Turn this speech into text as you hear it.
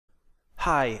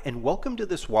Hi, and welcome to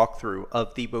this walkthrough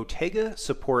of the Bottega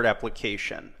support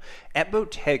application. At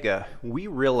Bottega, we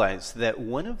realized that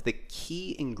one of the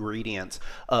key ingredients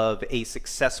of a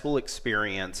successful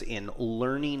experience in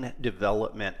learning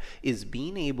development is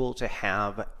being able to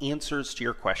have answers to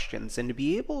your questions and to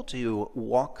be able to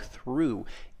walk through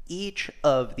each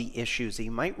of the issues that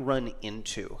you might run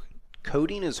into.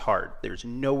 Coding is hard. There's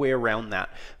no way around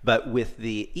that. But with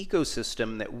the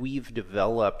ecosystem that we've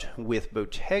developed with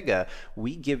Bottega,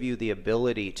 we give you the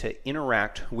ability to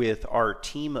interact with our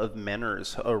team of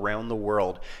mentors around the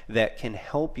world that can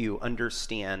help you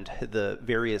understand the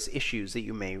various issues that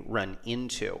you may run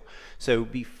into. So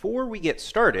before we get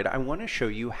started, I want to show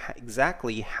you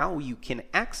exactly how you can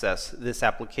access this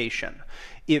application.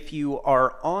 If you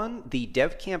are on the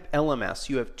DevCamp LMS,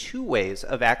 you have two ways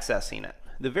of accessing it.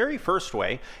 The very first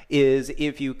way is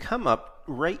if you come up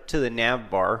right to the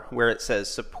nav bar where it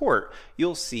says support,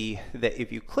 you'll see that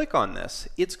if you click on this,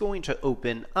 it's going to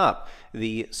open up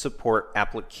the support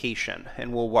application.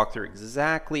 And we'll walk through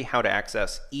exactly how to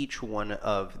access each one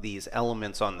of these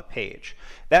elements on the page.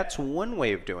 That's one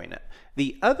way of doing it.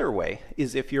 The other way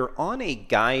is if you're on a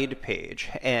guide page,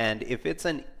 and if it's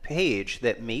a page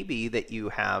that maybe that you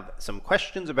have some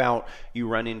questions about, you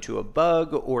run into a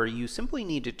bug, or you simply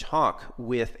need to talk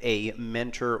with a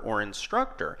mentor or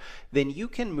instructor, then you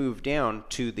can move down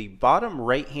to the bottom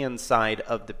right-hand side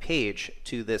of the page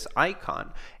to this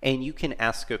icon, and you can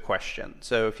ask a question.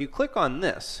 So if you click on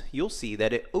this, you'll see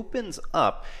that it opens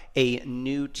up a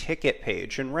new ticket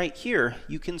page, and right here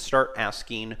you can start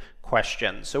asking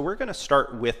questions. So we're going to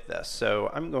start with this.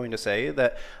 So I'm going to say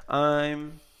that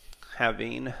I'm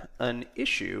having an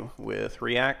issue with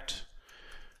React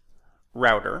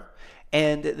router.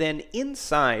 And then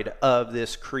inside of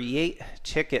this create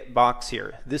ticket box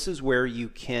here, this is where you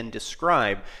can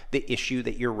describe the issue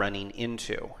that you're running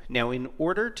into. Now, in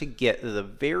order to get the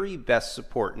very best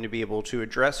support and to be able to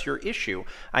address your issue,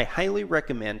 I highly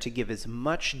recommend to give as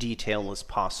much detail as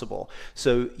possible.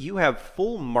 So you have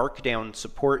full markdown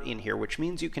support in here, which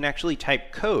means you can actually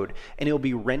type code and it'll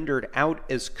be rendered out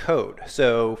as code.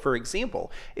 So for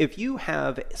example, if you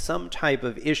have some type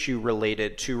of issue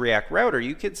related to React Router,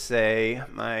 you could say,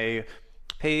 my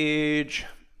page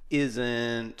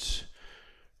isn't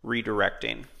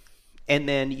redirecting. And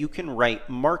then you can write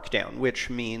markdown, which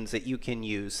means that you can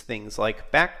use things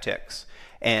like backticks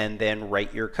and then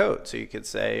write your code. So you could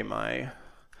say my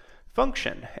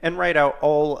function and write out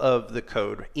all of the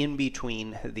code in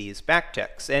between these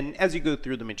backticks. And as you go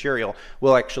through the material,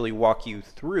 we'll actually walk you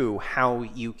through how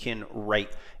you can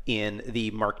write in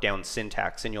the markdown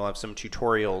syntax, and you'll have some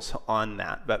tutorials on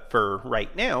that. But for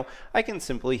right now, I can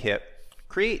simply hit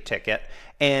create ticket,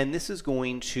 and this is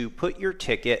going to put your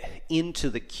ticket into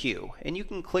the queue, and you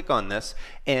can click on this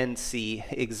and see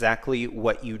exactly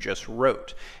what you just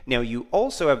wrote. Now you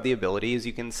also have the ability, as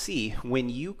you can see, when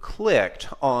you clicked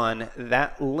on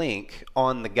that link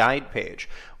on the guide page,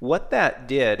 what that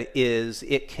did is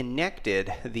it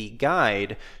connected the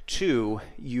guide to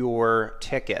your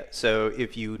ticket. So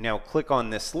if you now click on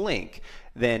this link,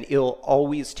 then it'll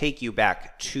always take you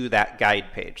back to that guide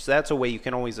page. So that's a way you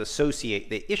can always associate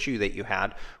the issue that you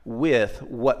had with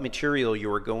what material you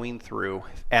were going through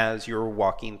as you're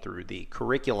walking through the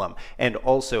curriculum. And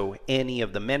also any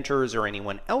of the mentors or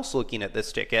anyone else looking at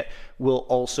this ticket will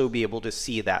also be able to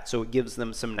see that. So it gives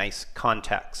them some nice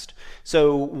context.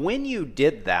 So when you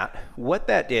did that, what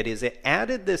that did is it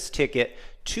added this ticket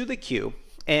to the queue,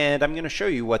 and I'm going to show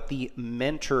you what the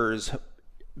mentors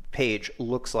page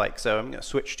looks like. So I'm going to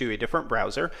switch to a different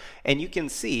browser, and you can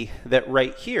see that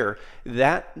right here,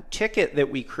 that ticket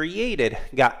that we created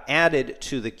got added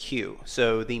to the queue.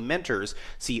 So the mentors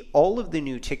see all of the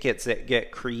new tickets that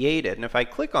get created. And if I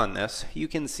click on this, you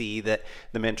can see that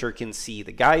the mentor can see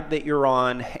the guide that you're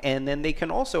on, and then they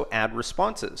can also add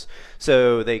responses.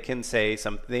 So they can say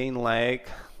something like,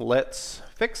 let's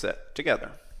fix it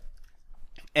together.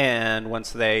 And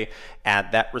once they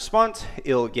add that response,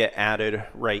 it'll get added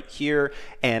right here,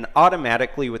 and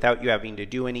automatically, without you having to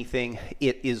do anything,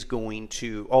 it is going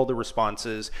to, all the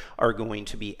responses are going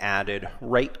to be added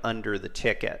right under the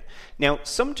ticket. Now,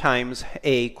 sometimes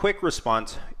a quick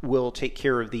response will take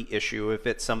care of the issue if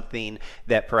it's something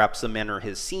that perhaps the mentor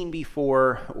has seen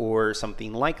before or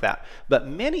something like that. But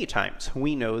many times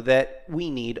we know that we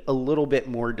need a little bit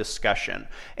more discussion.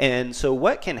 And so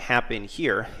what can happen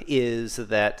here is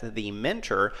that the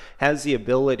mentor has the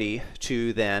ability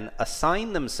to then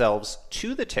assign themselves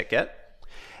to the ticket,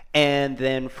 And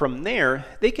then from there,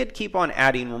 they could keep on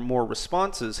adding more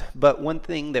responses. But one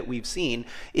thing that we've seen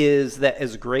is that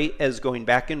as great as going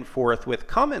back and forth with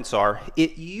comments are,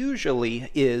 it usually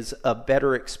is a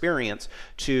better experience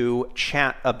to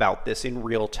chat about this in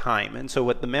real time. And so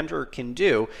what the mentor can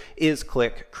do is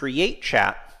click Create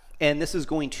Chat, and this is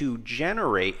going to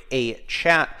generate a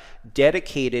chat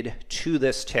dedicated to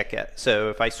this ticket. So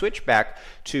if I switch back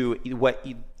to what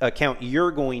account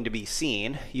you're going to be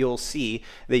seeing, you'll see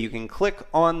that you can click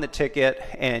on the ticket,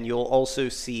 and you'll also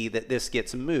see that this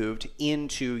gets moved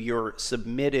into your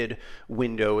submitted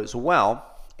window as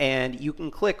well. And you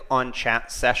can click on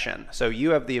chat session. So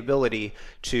you have the ability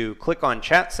to click on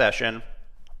chat session,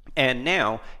 and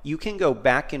now you can go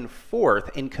back and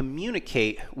forth and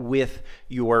communicate with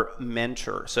your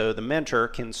mentor. So the mentor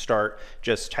can start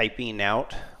just typing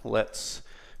out, let's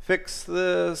fix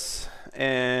this,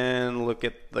 and look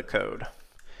at the code.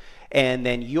 And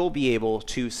then you'll be able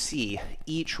to see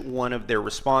each one of their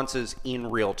responses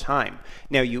in real time.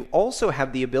 Now, you also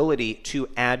have the ability to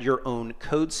add your own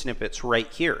code snippets right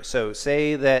here. So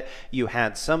say that you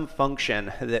had some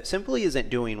function that simply isn't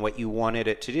doing what you wanted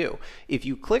it to do. If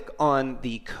you click on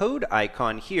the code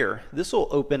icon here, this will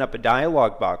open up a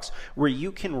dialog box where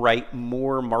you can write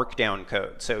more markdown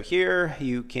code. So here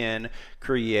you can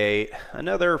create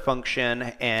another function,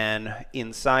 and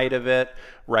inside of it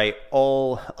write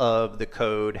all of the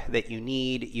code that you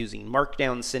need using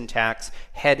markdown syntax,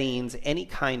 headings, any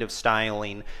kind of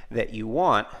styling that you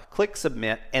want. Click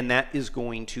submit, and that is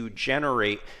going to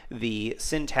generate the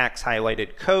syntax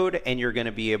highlighted code, and you're going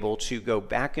to be able to go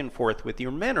back and forth with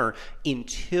your mentor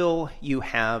until you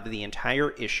have the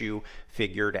entire issue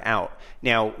figured out.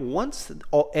 Now, once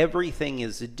everything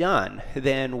is done,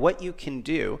 then what you can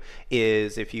do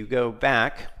is, if you go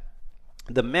back,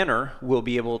 the mentor will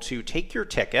be able to take your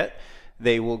ticket.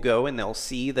 They will go and they'll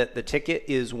see that the ticket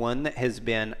is one that has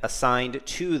been assigned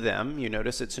to them. You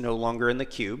notice it's no longer in the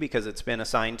queue because it's been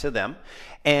assigned to them.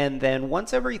 And then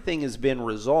once everything has been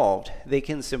resolved, they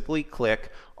can simply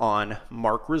click on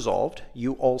Mark Resolved.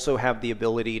 You also have the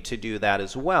ability to do that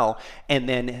as well. And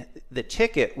then the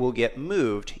ticket will get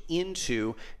moved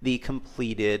into the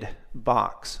completed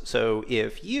box. So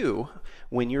if you,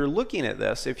 when you're looking at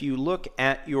this, if you look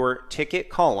at your ticket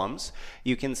columns,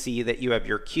 you can see that you have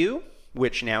your queue,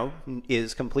 which now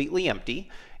is completely empty.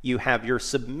 You have your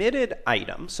submitted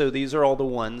items, so these are all the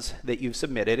ones that you've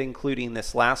submitted, including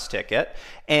this last ticket.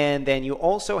 And then you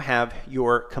also have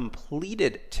your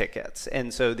completed tickets.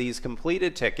 And so these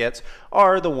completed tickets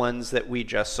are the ones that we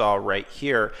just saw right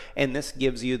here. And this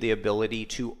gives you the ability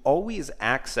to always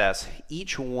access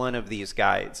each one of these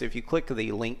guides. If you click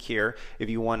the link here, if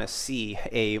you want to see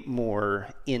a more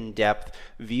in-depth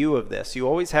view of this, you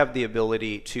always have the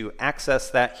ability to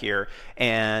access that here.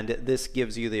 And this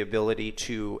gives you the ability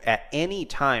to, at any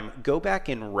time, go back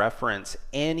and reference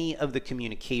any of the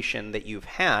communication that you've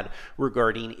had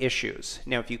regarding issues.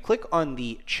 Now, if you click on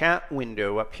the chat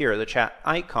window up here, the chat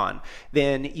icon,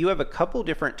 then you have a couple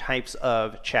different types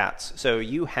of chats. So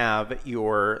you have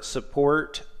your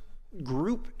support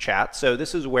group chat. So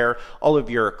this is where all of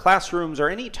your classrooms or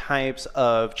any types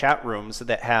of chat rooms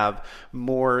that have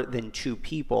more than 2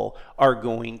 people are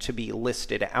going to be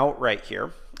listed out right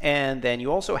here. And then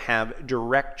you also have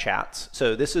direct chats.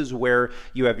 So this is where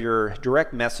you have your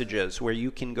direct messages where you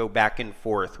can go back and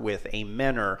forth with a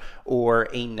mentor or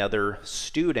another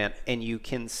student, and you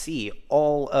can see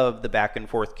all of the back and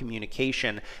forth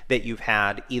communication that you've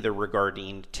had, either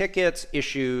regarding tickets,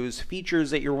 issues, features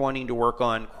that you're wanting to work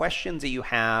on, questions that you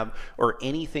have, or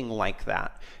anything like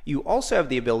that. You also have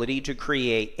the ability to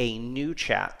create a new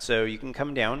chat. So you can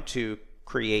come down to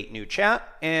create new chat,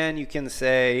 and you can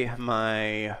say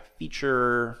my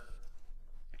feature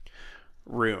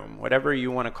room, whatever you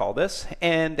want to call this,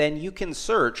 and then you can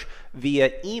search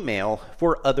via email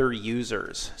for other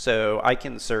users. So I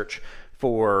can search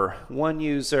for one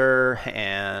user,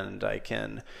 and I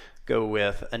can go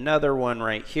with another one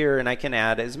right here, and I can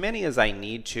add as many as I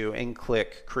need to and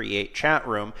click create chat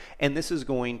room, and this is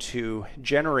going to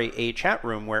generate a chat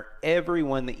room where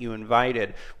everyone that you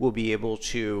invited will be able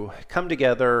to come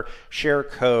together, share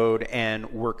code,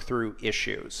 and work through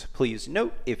issues. Please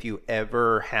note, if you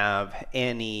ever have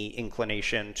any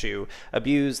inclination to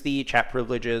abuse the chat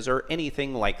privileges or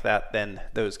anything like that, then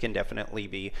those can definitely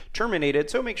be terminated,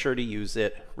 so make sure to use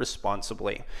it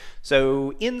responsibly.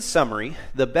 So in summary,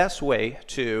 the best best way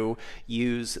to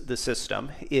use the system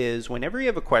is whenever you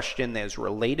have a question that is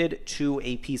related to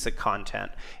a piece of content,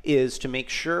 is to make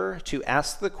sure to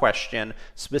ask the question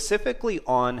specifically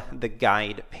on the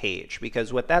guide page,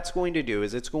 because what that's going to do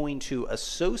is it's going to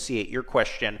associate your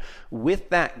question with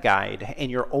that guide,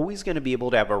 and you're always going to be able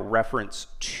to have a reference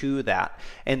to that.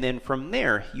 And then from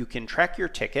there, you can track your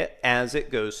ticket as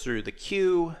it goes through the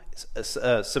queue,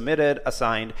 submitted,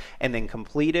 assigned, and then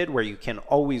completed, where you can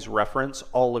always reference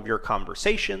all of your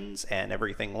conversations and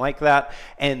everything like that.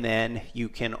 And then you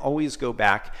can always go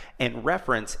back and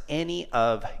reference any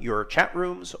of your chat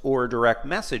rooms or direct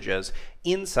messages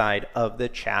inside of the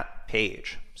chat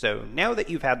page. So now that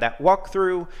you've had that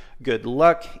walkthrough, good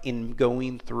luck in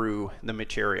going through the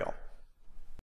material.